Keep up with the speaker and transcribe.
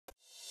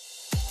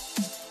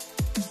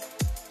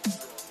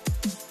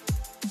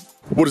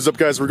What is up,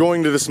 guys? We're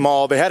going to this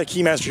mall. They had a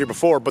Keymaster here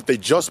before, but they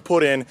just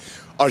put in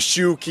a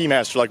shoe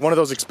Keymaster, like one of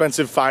those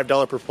expensive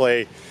 $5 per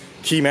play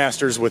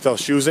Keymasters with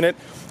shoes in it.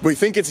 We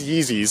think it's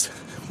Yeezys,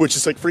 which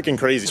is like freaking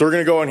crazy. So we're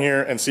gonna go in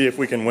here and see if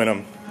we can win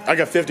them. I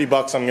got 50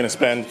 bucks I'm gonna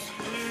spend,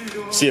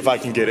 see if I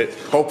can get it.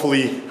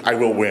 Hopefully I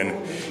will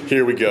win.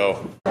 Here we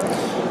go.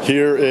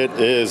 Here it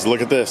is,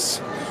 look at this.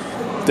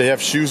 They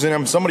have shoes in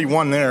them, somebody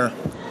won there.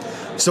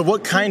 So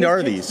what kind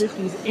are these?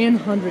 50s and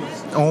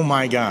 100s. Oh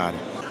my God.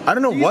 I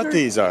don't know what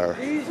these are.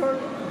 These are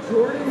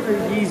Jordans or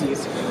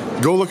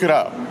Yeezys. Go look it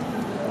up.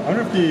 I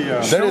wonder if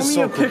the Show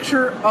me a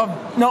picture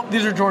of. Nope,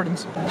 these are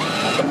Jordans.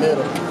 the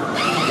middle.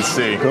 Let's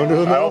see. Don't do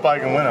the middle. I hope I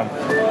can win them.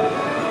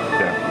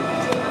 Okay.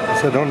 I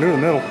said don't do the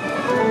middle.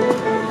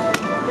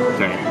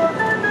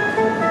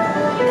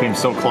 Dang. Came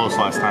so close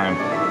last time.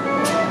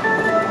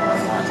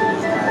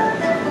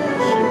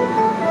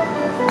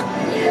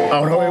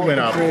 Oh no, it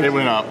went up. It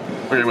went up.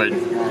 Wait.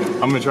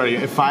 I'm gonna try to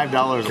get $5.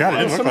 God, it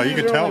didn't look like you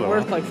could tell though.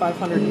 Worth like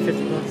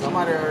 550 bucks.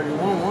 Somebody already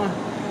won one.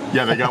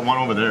 Yeah, they got one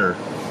over there.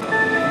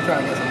 I'm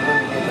trying to get some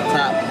money at the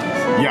top.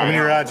 Yeah, How many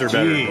of your odds are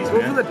better? Jeez, Go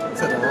man.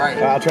 to the right.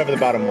 I'll try for the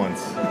bottom ones.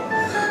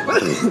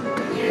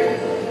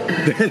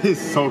 That is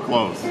so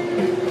close.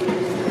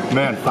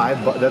 Man,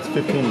 that's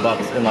 15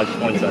 bucks in like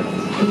 20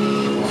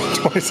 seconds.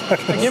 20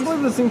 seconds. I can't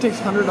believe this thing takes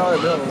 $100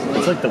 bills.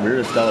 It's like the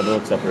weirdest dollar bill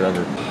acceptor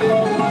ever.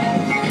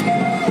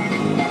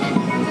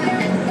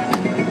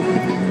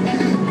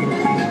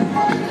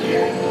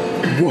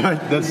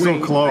 What? That's so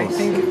close. I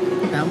think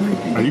that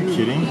might be. Are you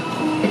kidding?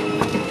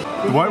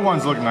 The white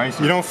ones look nice.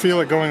 You don't feel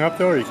it going up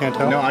though, or you can't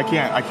tell? No, I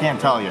can't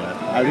tell yet.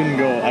 I didn't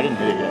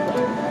hit it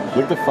yet.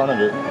 Look at the front of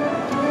it.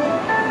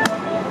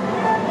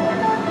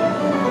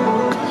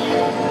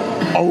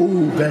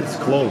 Oh, that's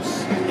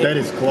close. That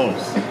is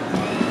close.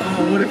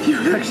 Oh, what if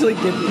you actually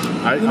get these?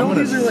 You know,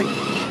 these are like.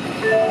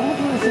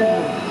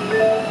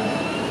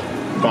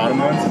 Bottom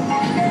ones?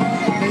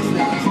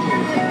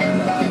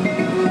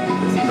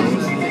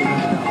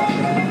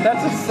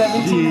 That's a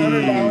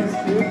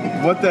 $1,700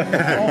 shoe. What the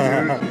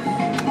heck, dude?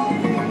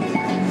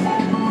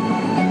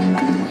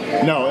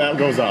 No, that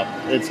goes up.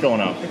 It's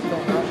going up. It's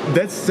going up.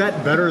 That's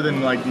set better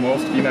than like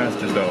most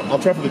Keymasters though. I'll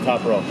try for the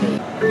top row.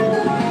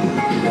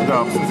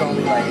 No. This is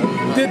only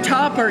like The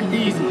top are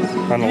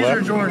Yeezys. On the These left?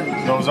 are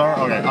Jordans. Those are?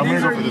 Okay, I'm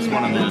These gonna are go for this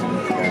one on the end.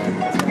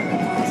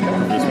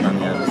 This one on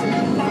the end.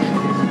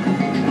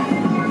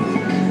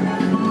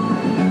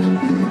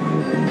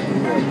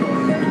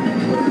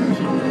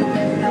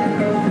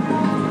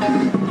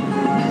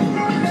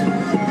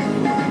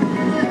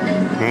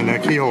 Man,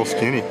 that keyhole's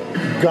skinny.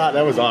 God,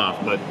 that was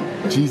off, but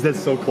geez, that's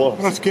so close.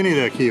 How skinny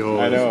that keyhole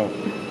is. I know.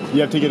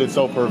 You have to get it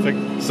so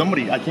perfect.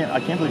 Somebody, I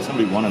can't believe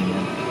somebody won in the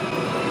end.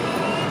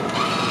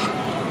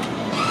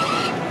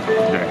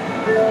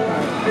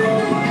 Okay.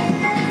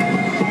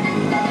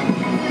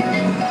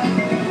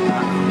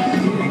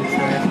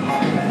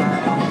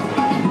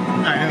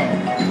 I know.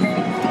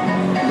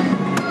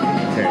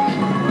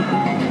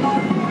 Okay.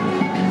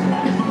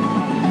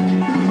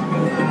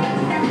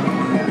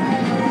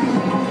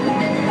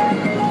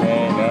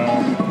 Okay, no.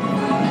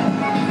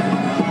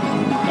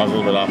 I was a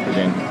little bit off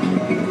again.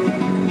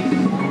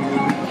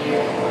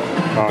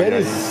 Oh, That yeah,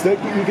 is sick.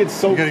 You get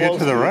so you gotta close. get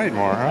to the right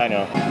more, huh? I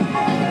know.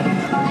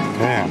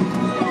 Damn.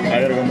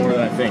 I gotta go more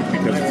than I think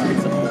because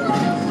it's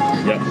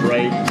yep,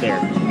 right there.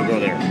 We'll go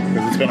there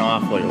because it's been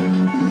off lately.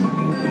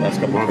 Last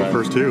couple One of of the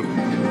times. first two.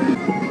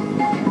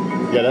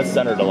 Yeah, that's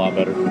centered a lot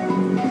better.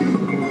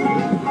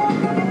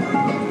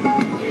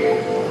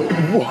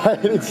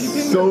 What?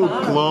 It's so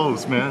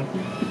close, man.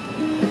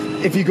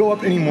 If you go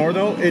up any more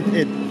though, it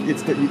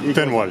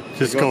Then what? It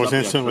just goes up the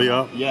instantly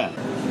extra. up? Yeah.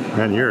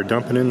 Man, you're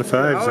dumping in the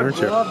fives, I aren't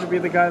would you? love to be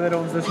the guy that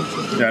owns this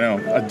machine. Yeah, I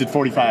know. I did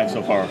 45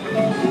 so far.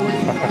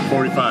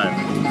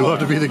 45. You'd love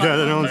to be the guy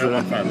that owns I it.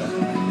 got 5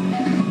 though.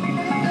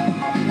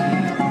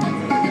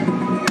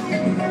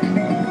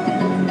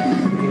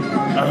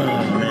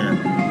 Oh man.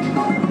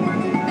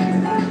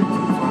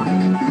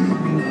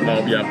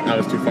 Oh yeah, I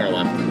was too far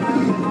left.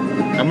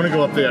 I'm gonna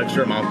go up the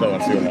extra amount though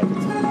and see what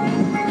happens.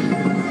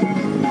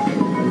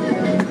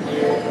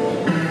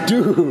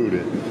 Dude.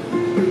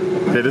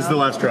 Okay, this is the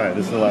last try.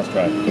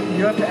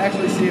 You have to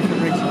actually see if it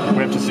breaks. We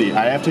have to see.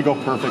 I have to go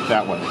perfect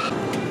that way.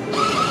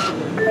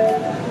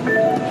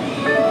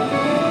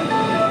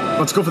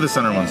 Let's go for the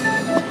center ones.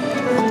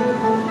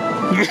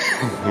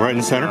 Right in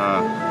the center?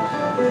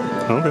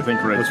 Okay. I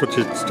think right. That's what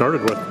you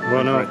started with.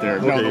 Well, no. Right there.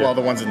 Okay, No, yeah. well,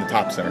 the ones in the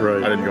top center.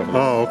 Right. I didn't go for that.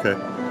 Oh, okay.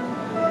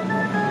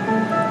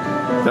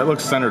 That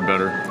looks centered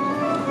better.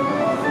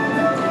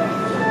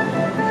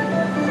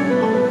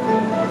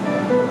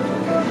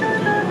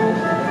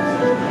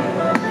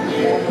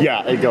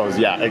 Yeah, it goes.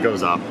 Yeah, it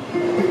goes up.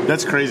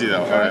 That's crazy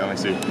though. All right, let me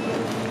see.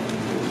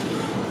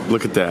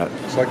 Look at that.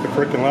 It's like the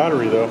freaking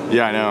lottery, though.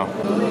 Yeah, I know.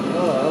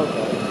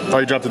 Oh,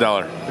 you dropped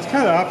 $1. It's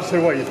kind of the opposite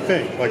of what you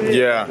think. Like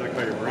Yeah. Like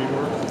your brain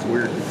works. It's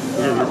weird.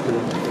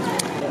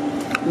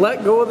 Yeah,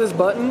 Let go of this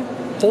button,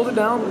 hold it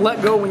down,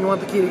 let go when you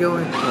want the key to go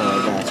in. oh,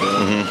 I got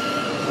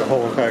you. the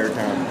whole entire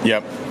time.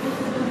 Yep.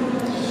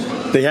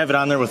 They have it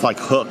on there with like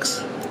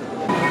hooks.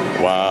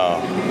 Wow.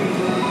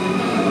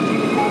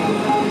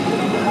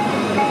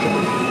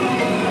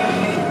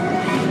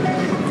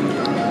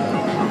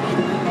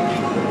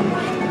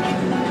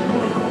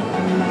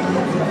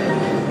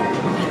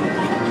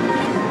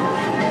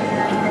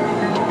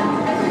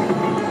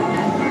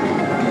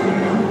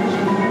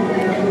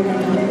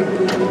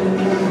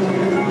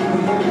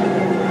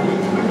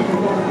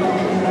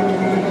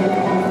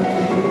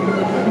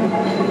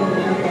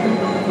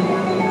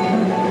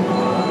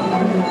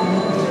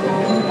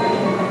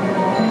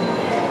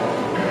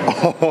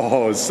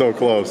 Oh, it's so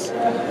close.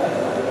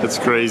 It's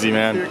crazy,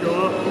 man.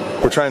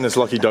 We're trying this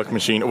Lucky Duck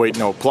machine. Wait,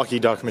 no, Plucky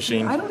Duck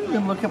machine. I don't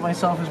even look at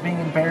myself as being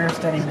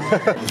embarrassed anymore.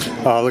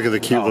 Oh, look at the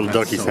cute little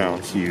ducky so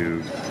sound.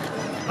 Cute.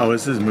 Oh,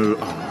 this is move.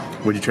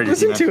 Oh, would you trade your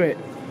Listen Keymaster? to it.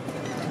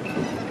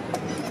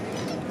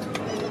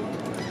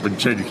 Would you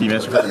trade your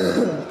Keymaster for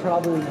that?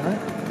 Probably not.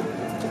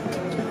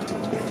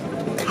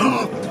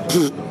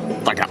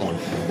 I got one.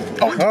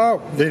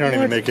 Oh, they don't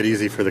even make it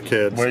easy for the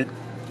kids. Wait,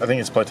 I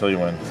think it's play till you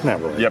win. Not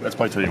really. Yep, it's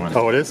play till you win.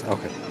 Oh, it is?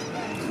 Okay.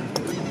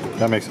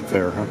 That makes it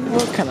fair, huh?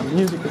 What kind of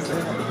music is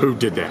that? Who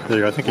did that? There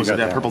you go. I think you Was got it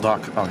that that. purple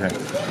duck? Okay.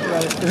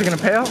 Is it gonna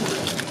pay out?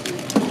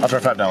 I'll try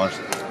 $5.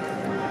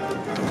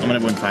 I'm gonna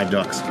win 5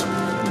 ducks.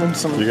 Win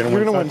some. You're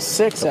You're gonna five- win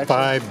 6 actually.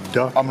 5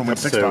 duck. I'm gonna win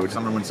 6 episode. ducks.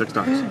 I'm gonna win 6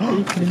 ducks.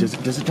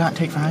 Does it not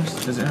take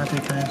 5s? Does it not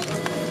take 5s?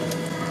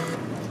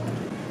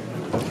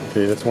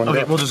 Okay, that's one Okay,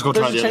 duck. we'll just go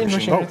try There's the a other change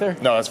machine. machine right there.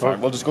 No, that's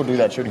fine. We'll just go do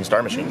that shooting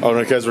star machine. All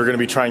right, guys, we're going to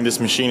be trying this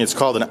machine. It's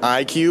called an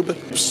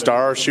iCube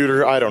Star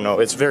Shooter. I don't know.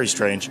 It's very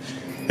strange.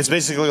 It's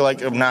basically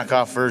like a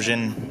knockoff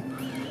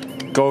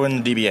version. Go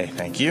in the DBA.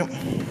 Thank you.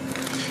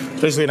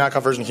 It's basically a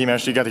knockoff version of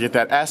Keymaster. You got to get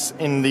that S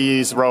in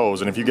these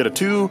rows, and if you get a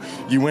 2,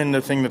 you win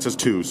the thing that says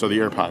 2. So the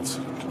AirPods.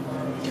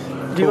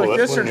 Do you Cool, like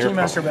that's this or one in your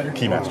Keymaster better?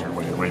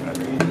 Keymaster. Way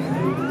better.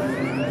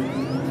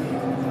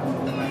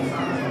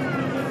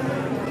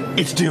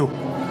 It's due.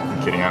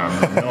 I'm kidding.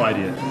 I don't know. No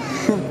idea.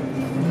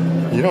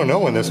 You don't know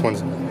when this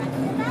one's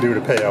due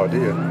to pay out, do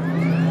you?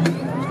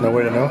 There's no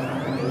way to know?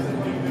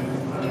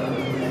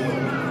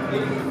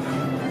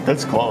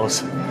 That's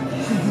close.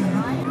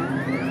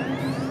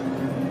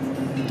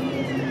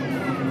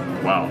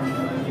 Wow.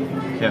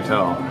 Can't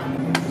tell.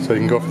 So you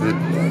can go for the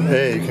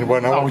A. You can,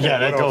 what, Oh yeah, what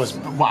that else? goes.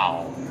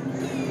 Wow.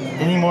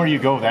 Any more you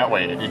go that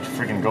way, it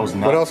freaking goes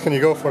nuts. What else can you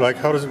go for? Like,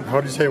 how do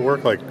you say it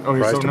work? Like, Okay,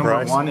 price so to number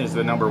price? 1 is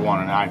the number 1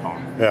 on an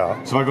iPhone.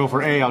 Yeah. So if I go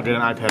for A, I'll get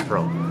an iPad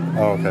Pro.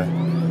 Oh, okay.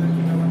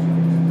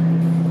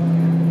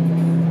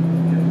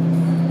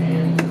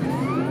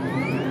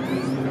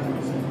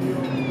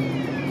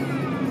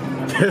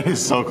 It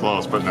is so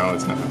close, but no,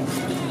 it's not.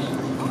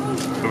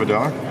 Have $1?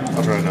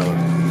 I'll try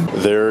another.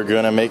 They're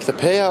gonna make the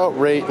payout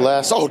rate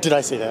less. Oh, did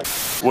I say that?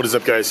 What is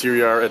up, guys? Here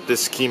we are at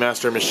this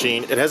Keymaster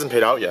machine. It hasn't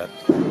paid out yet.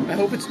 I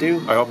hope it's due.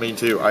 I hope me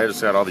too. I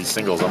just got all these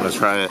singles. I'm gonna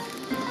try it.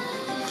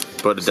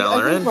 Put $1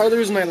 I think in. part of the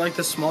reason I like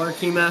the smaller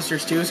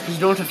Keymasters too is because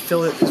you don't have to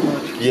fill it as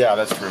much. Yeah,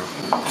 that's true.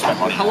 Spend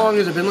money. How long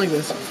has it been like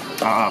this?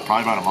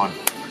 Probably about a month.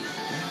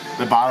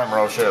 The bottom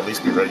row should at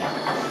least be ready.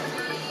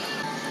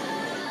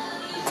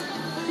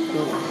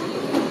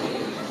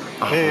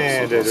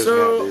 And it is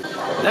So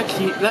not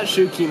that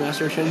shoe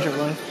Keymaster changed your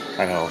life.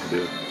 I know,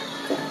 dude.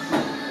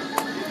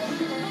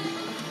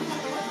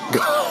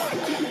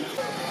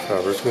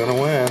 Trevor's gonna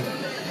win.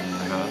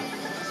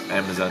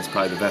 Amazon's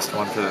probably the best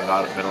one for the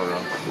middle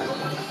row.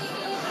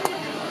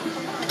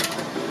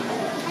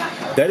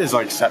 That is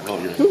like set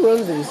really good. Who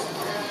runs these?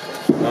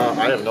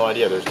 I have no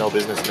idea. There's no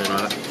business name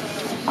on it.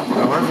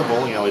 I wonder if the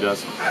bowling alley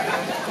does.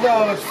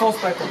 No, it's full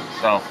spectrum.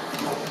 Oh.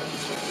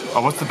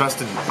 Oh, what's the best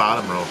in the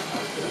bottom row?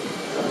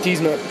 Tease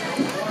nut.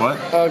 What?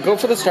 Go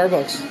for the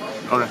Starbucks.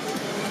 Okay.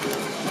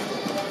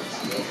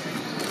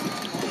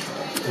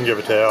 You can give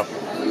it to Al.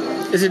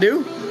 Is it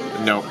due?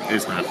 No,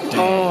 it's not.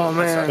 Oh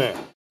man. Okay.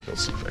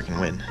 Let's see if I can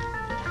win.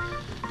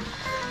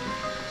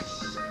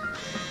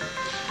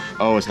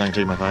 Oh, it's not gonna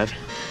take my 5.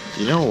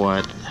 You know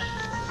what?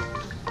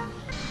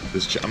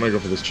 I'm gonna go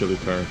for this chili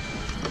card.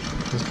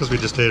 That's because we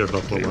just ate a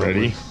buffalo. Okay,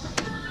 ready?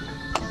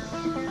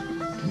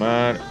 Come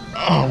on.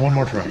 Oh, one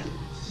more try.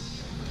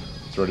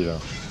 It's ready though.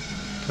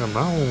 Come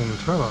on,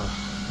 Trevor.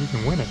 You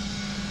can win it.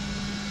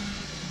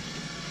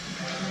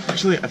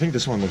 Actually, I think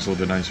this one looks a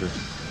little bit nicer.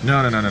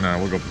 No.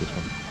 We'll go for this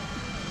one.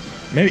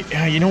 Maybe,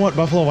 you know what?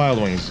 Buffalo Wild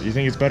Wings. You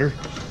think it's better?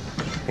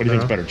 What do you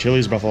think is better?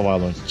 Chili's or Buffalo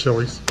Wild Wings?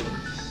 Chili's.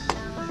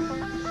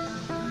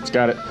 It's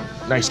got it.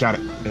 Nice, got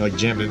it. It like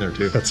jammed in there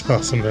too. That's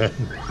awesome, man.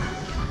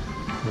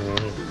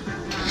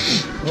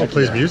 Oh, it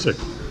plays music.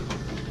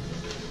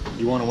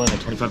 You want to win a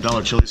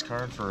 $25 Chili's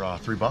card for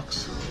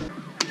 $3?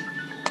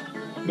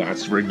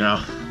 That's rigged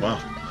now. Wow.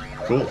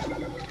 Cool.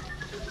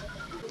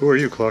 Who are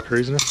you, Clock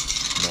Reasoner?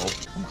 No,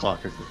 I'm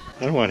Clocker.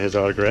 I don't want his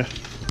autograph.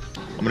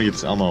 I'm gonna get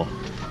this Elmo.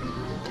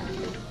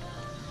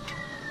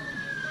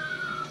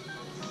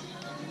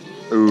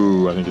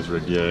 Ooh, I think it's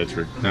rigged. Yeah, it's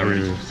rigged. Not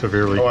rigged.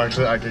 Severely. Oh,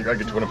 actually, I get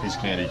to win a piece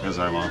of candy because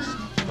I lost.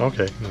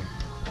 Okay.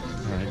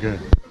 All right, good.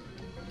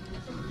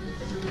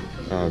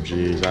 Oh,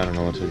 geez, I don't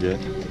know what to get.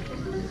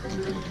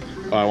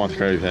 Oh, I want the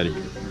Krabby Patty.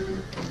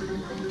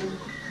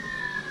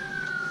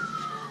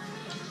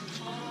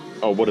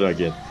 Oh, what did I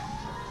get?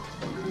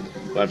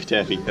 Laffy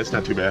Taffy. That's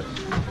not too bad.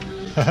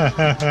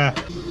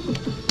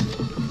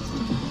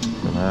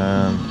 Come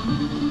on.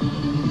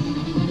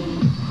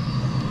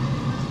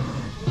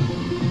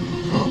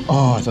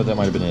 Oh, I thought that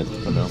might have been it,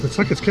 but no. It's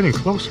like it's getting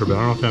closer, but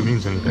I don't know if that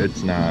means anything.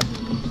 It's not.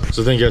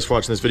 So thank you guys for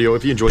watching this video.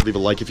 If you enjoyed, leave a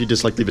like. If you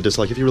disliked, leave a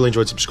dislike. If you really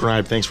enjoyed,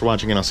 subscribe. Thanks for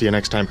watching, and I'll see you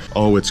next time.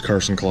 Oh, it's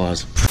Carson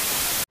Claus.